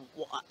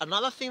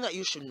 another thing that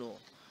you should know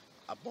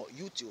about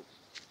YouTube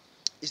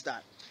is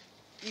that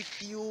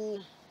if you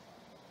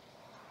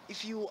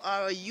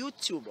are a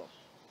YouTuber,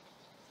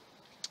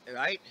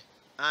 right,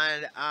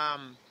 and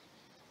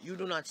you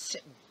do not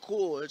set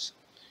goals,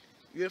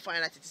 you'll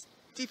find that it's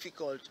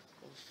difficult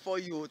for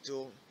you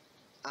to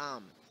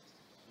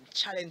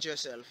challenge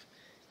yourself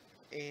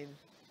in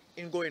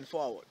going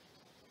forward.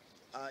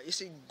 You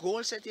see,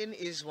 goal setting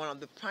is one of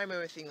the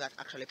primary things that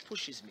actually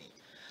pushes me.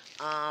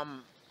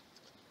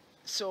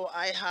 So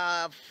I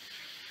have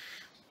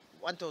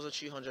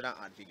 1,300 and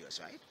odd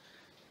videos, right?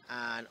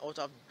 And out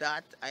of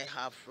that, I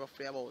have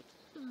roughly about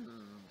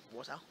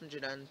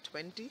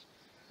 120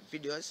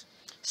 videos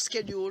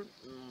scheduled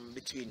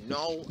between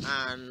now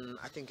and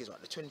I think it's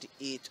what, the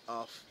 28th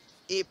of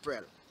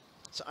April.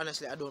 So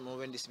honestly, I don't know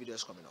when this video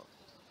is coming out,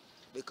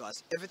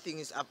 because everything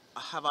is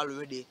have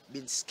already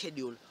been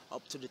scheduled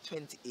up to the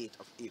 28th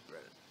of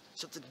April.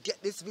 So to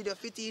get this video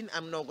fit in,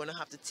 I'm now gonna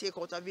have to take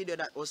out a video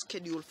that was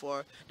scheduled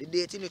for the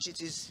date in which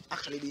it is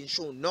actually being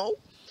shown now,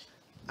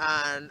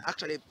 and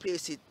actually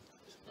place it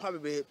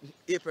probably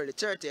April the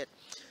 30th,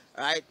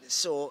 right?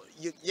 So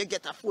you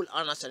get a full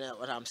understanding of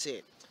what I'm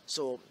saying.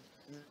 So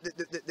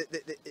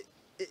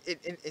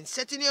in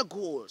setting your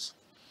goals,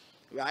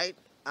 right,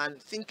 and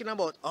thinking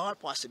about all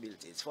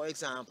possibilities. For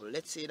example,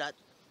 let's say that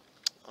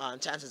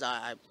chances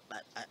are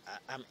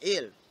I'm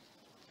ill,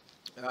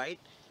 right,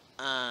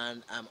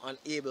 and I'm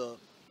unable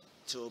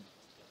to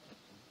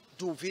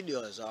do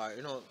videos,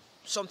 or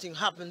something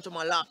happened to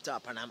my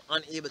laptop and I'm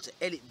unable to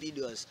edit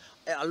videos.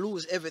 I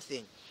lose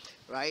everything,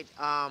 right?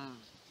 I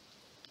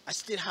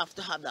still have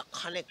to have that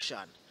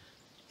connection,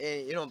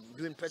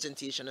 doing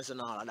presentations and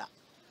all of that.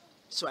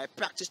 So I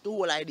practice the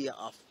whole idea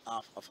of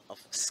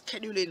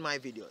scheduling my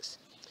videos,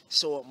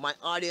 so my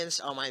audience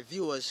or my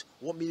viewers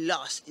won't be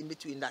lost in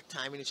between that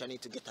time in which I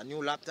need to get a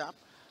new laptop,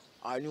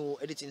 or new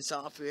editing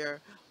software,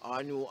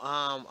 or new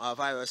a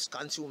virus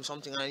consume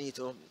something and I need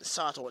to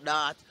sort out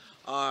that,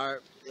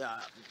 or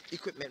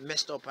equipment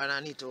messed up and I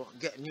need to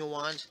get new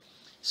ones.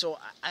 So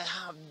I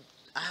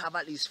have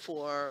at least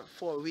four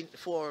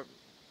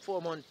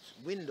month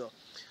window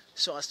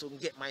so as to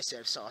get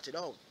myself sorted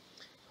out.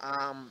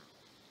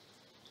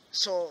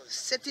 So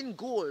setting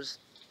goals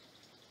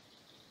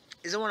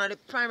is one of the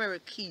primary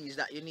keys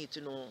that you need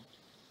to know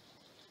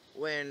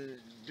when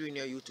doing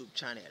your YouTube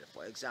channel.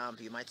 For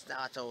example, you might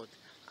start out,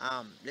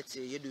 let's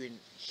say you're doing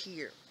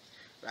here,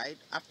 right?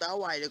 After a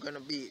while, you're gonna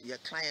be, your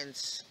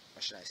clients,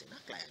 what should I say,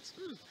 not clients,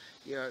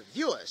 your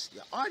viewers,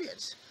 your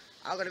audience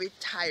are gonna be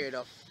tired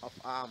of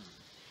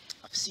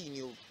seeing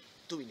you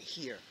doing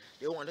here.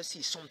 They want to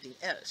see something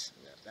else.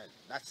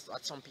 That's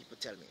what some people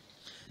tell me.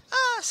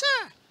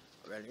 Sir.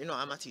 Well,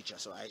 I'm a teacher,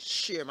 so I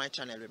share my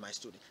channel with my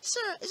students.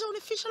 Sir, it's only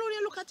official when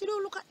you look at it, you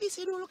don't look at this,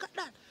 you don't look at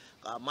that.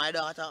 My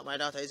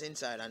daughter is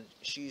inside, and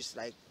she's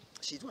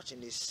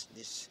watching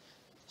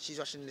she's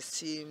watching The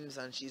Sims,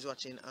 and she's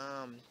watching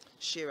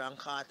Shearer and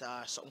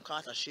Carter, something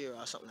Carter Shearer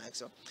or something like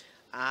so,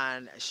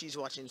 and she's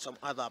watching some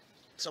other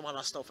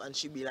stuff, and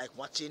she'll be like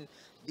watching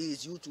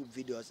these YouTube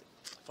videos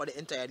for the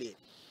entire day,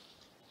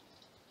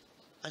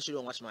 and she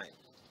don't watch mine.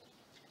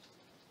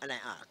 And I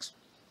ask,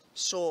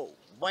 so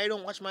why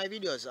don't watch my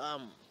videos?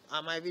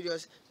 My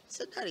videos.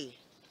 Said, Daddy,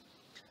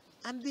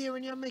 I'm there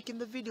when you're making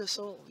the video,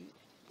 so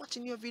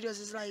watching your videos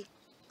is like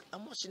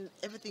I'm watching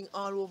everything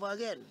all over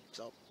again.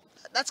 So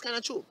that's kind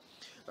of true,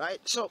 right?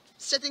 So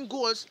setting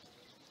goals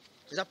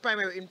is of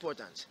primary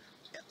importance.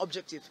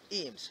 Objective,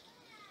 aims,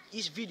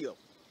 each video.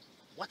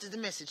 What is the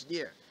message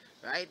there,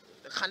 right?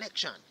 The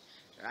connection,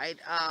 right?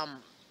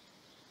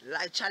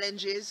 Like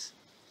challenges,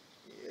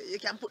 you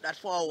can put that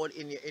forward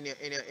in a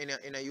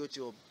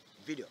YouTube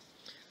video.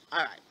 All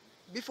right.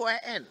 Before I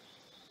end,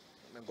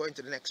 I'm going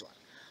to the next one.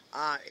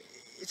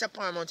 It's of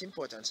paramount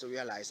importance to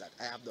realize that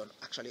I have done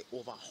actually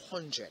over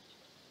 100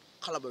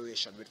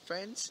 collaboration with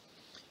friends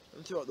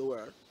throughout the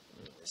world,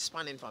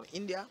 spanning from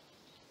India,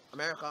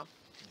 America,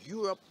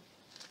 Europe,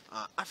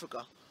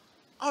 Africa,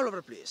 all over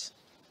the place.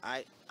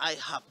 I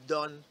have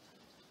done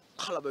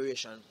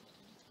collaboration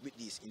with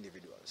these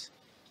individuals.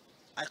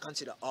 I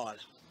consider all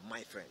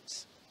my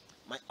friends,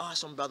 my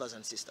awesome brothers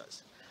and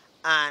sisters.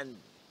 And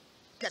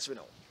guess we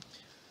know,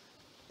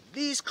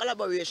 these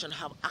collaborations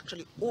have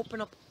actually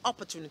opened up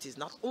opportunities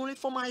not only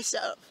for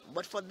myself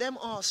but for them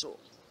also,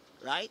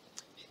 right?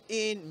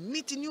 In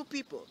meeting new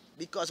people,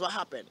 because what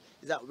happened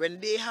is that when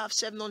they have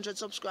 700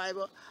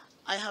 subscribers,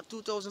 I have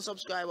 2,000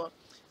 subscribers.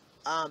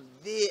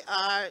 They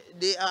are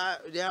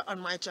on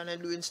my channel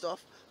doing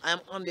stuff. I am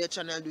on their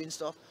channel doing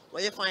stuff.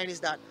 What you find is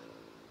that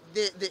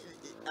they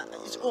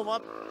it's over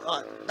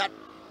that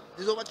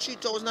there's over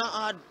 3,000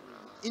 odd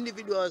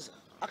individuals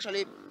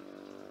actually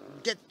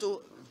get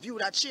to view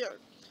that share,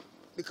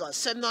 because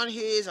 7 on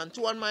his and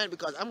 2 on mine,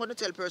 because I'm going to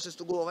tell persons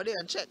to go over there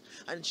and check,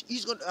 and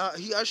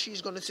he or she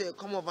is going to say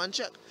come over and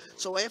check.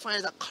 So what you find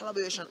is that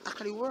collaboration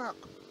actually work,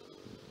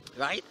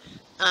 right?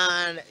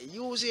 And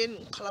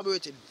using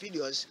collaborated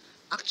videos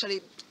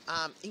actually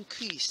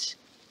increase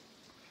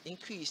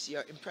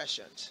your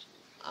impressions.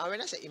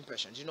 When I say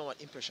impressions, you know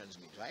what impressions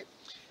mean, right?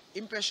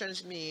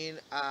 Impressions mean,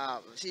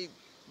 see,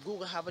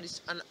 Google have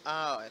this I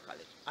call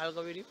it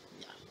algorithm,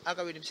 yeah,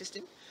 algorithm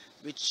system,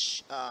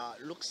 which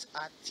looks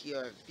at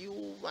your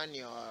view and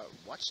your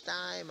watch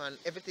time and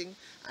everything,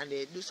 and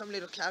they do some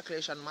little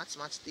calculation,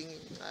 maths thing.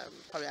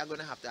 Probably I'm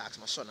gonna have to ask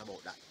my son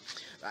about that,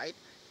 right?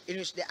 In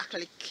which they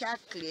actually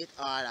calculate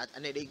all that,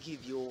 and then they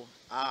give you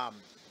uh,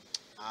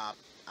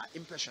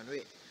 impression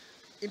rate.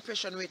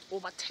 Impression rate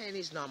over 10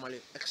 is normally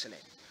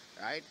excellent,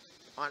 right?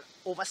 And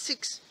over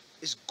 6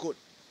 is good,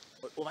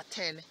 but over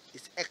 10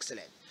 is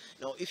excellent.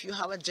 Now, if you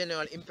have a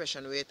general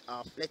impression rate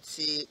of, let's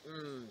say,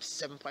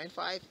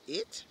 7.5,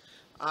 8,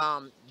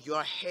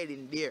 you're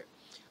heading there.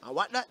 And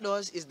what that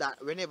does is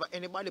that whenever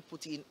anybody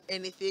put in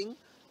anything,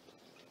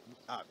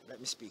 let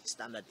me speak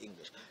standard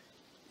English.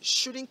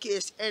 Should in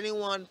case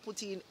anyone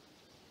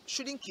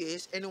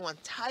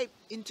type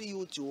into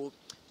YouTube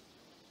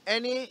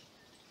any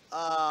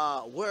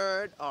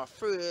word or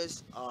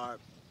phrase or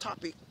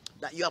topic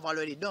that you have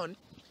already done,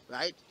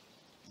 right?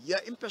 Your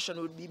impression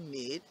would be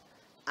made,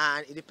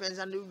 and it depends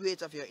on the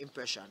rate of your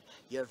impression.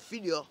 Your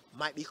video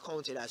might be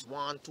counted as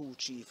 1, 2,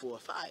 3, 4,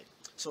 5.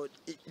 So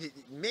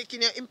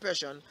making your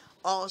impression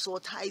also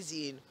ties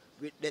in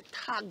with the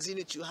tags in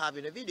it you have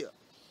in a video.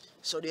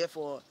 So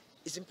therefore,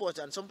 it's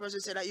important. Some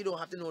persons say that you don't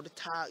have to know the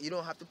tag, you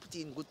don't have to put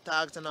in good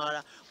tags and all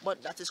that,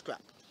 but that is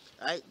crap,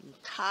 right?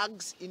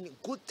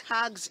 Good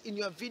tags in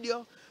your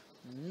video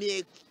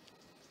make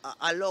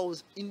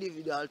allows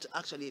individual to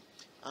actually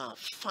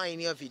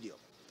find your video,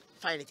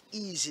 find it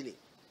easily,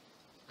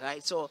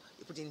 right? So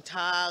you put in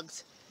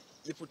tags,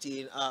 you put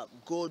in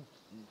good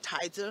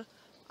title,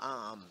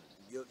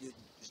 you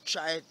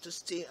try to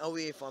stay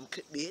away from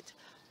clickbait,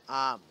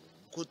 um,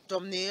 good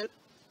thumbnail,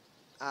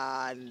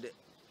 and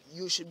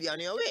you should be on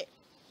your way,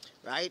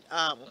 right?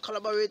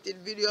 Collaborated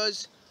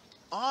videos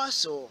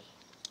also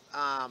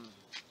um,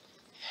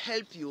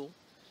 help you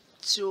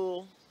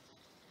to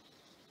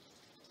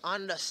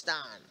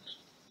understand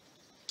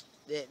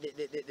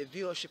the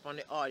viewership on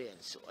the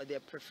audience or their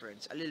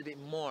preference a little bit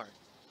more,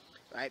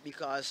 right?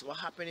 Because what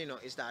happened,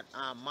 is that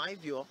my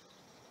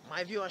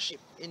viewership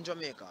in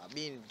Jamaica,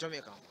 being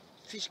Jamaica,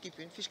 fish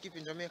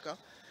keeping Jamaica,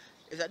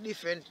 is a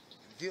different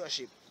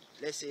viewership,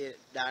 let's say,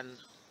 than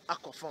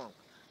Aquafunk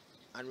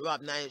and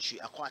Rob 93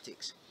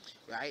 Aquatics,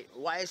 right?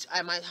 Whilst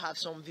I might have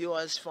some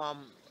viewers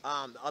from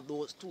of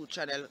those two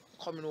channels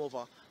coming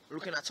over,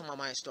 looking at some of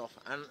my stuff,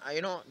 and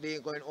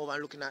they're going over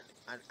and looking at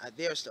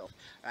their stuff,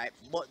 right?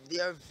 But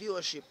their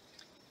viewership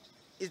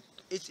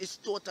is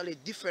totally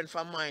different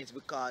from mine,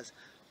 because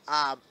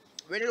um,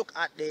 when you look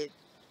at the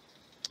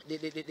the,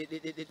 the, the, the, the,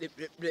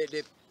 the, the,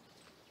 the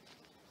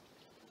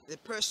the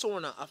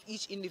persona of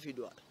each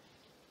individual,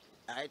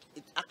 right?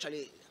 It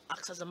actually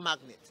acts as a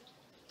magnet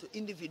to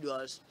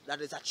individuals that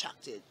is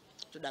attracted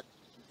to that.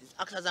 It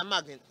acts as a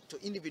magnet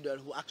to individual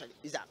who actually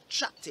is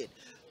attracted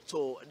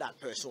to that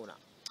persona,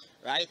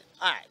 right?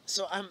 All right,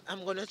 so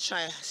I'm gonna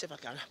try see if I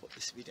can wrap up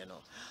this video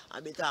now.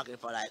 I've been talking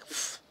for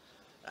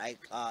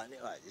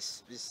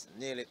this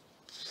nearly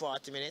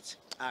 40 minutes.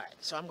 All right,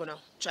 so I'm gonna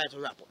try to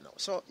wrap up now.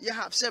 So you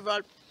have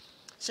several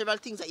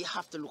things that you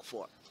have to look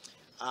for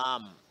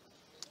um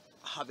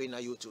having a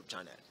YouTube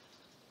channel,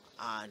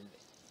 and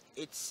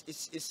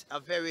it's a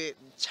very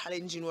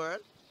challenging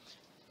world,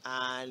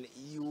 and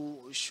you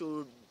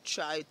should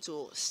try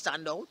to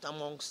stand out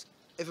amongst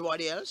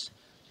everybody else.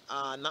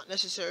 Not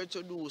necessary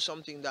to do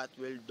something that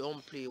will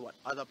downplay what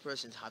other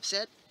persons have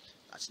said.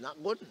 That's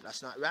not good,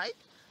 that's not right.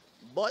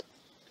 But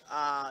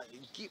uh,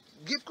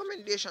 give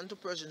commendation to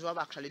persons who have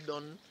actually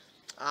done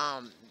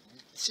um,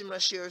 similar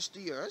shares to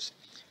yours,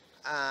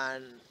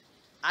 and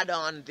add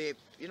on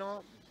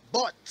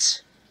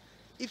but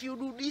if you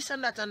do this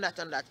and that and that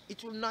and that,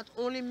 it will not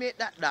only make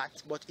that,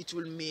 but it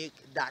will make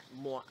that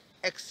more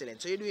excellent.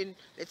 So you're doing,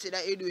 let's say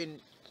that you're doing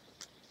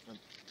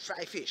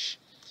fry fish,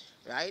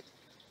 right?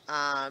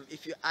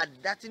 If you add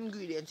that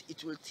ingredient,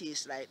 it will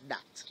taste like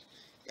that.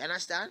 You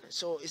understand?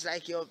 So it's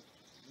like you're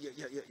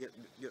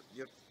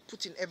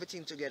putting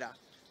everything together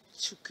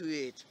to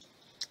create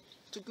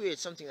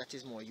something that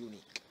is more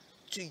unique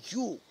to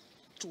you,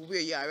 to where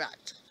you are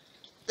at.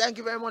 Thank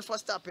you very much for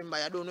stopping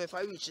by. I don't know if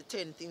I reached the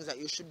 10 things that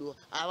you should do.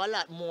 I have a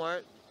lot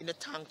more in the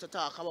tank to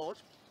talk about.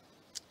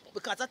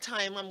 Because of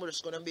time, I'm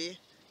just gonna be,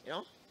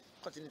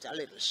 cutting it a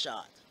little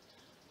short.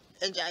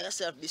 Enjoy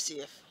yourself, be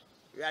safe.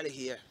 Really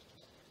here.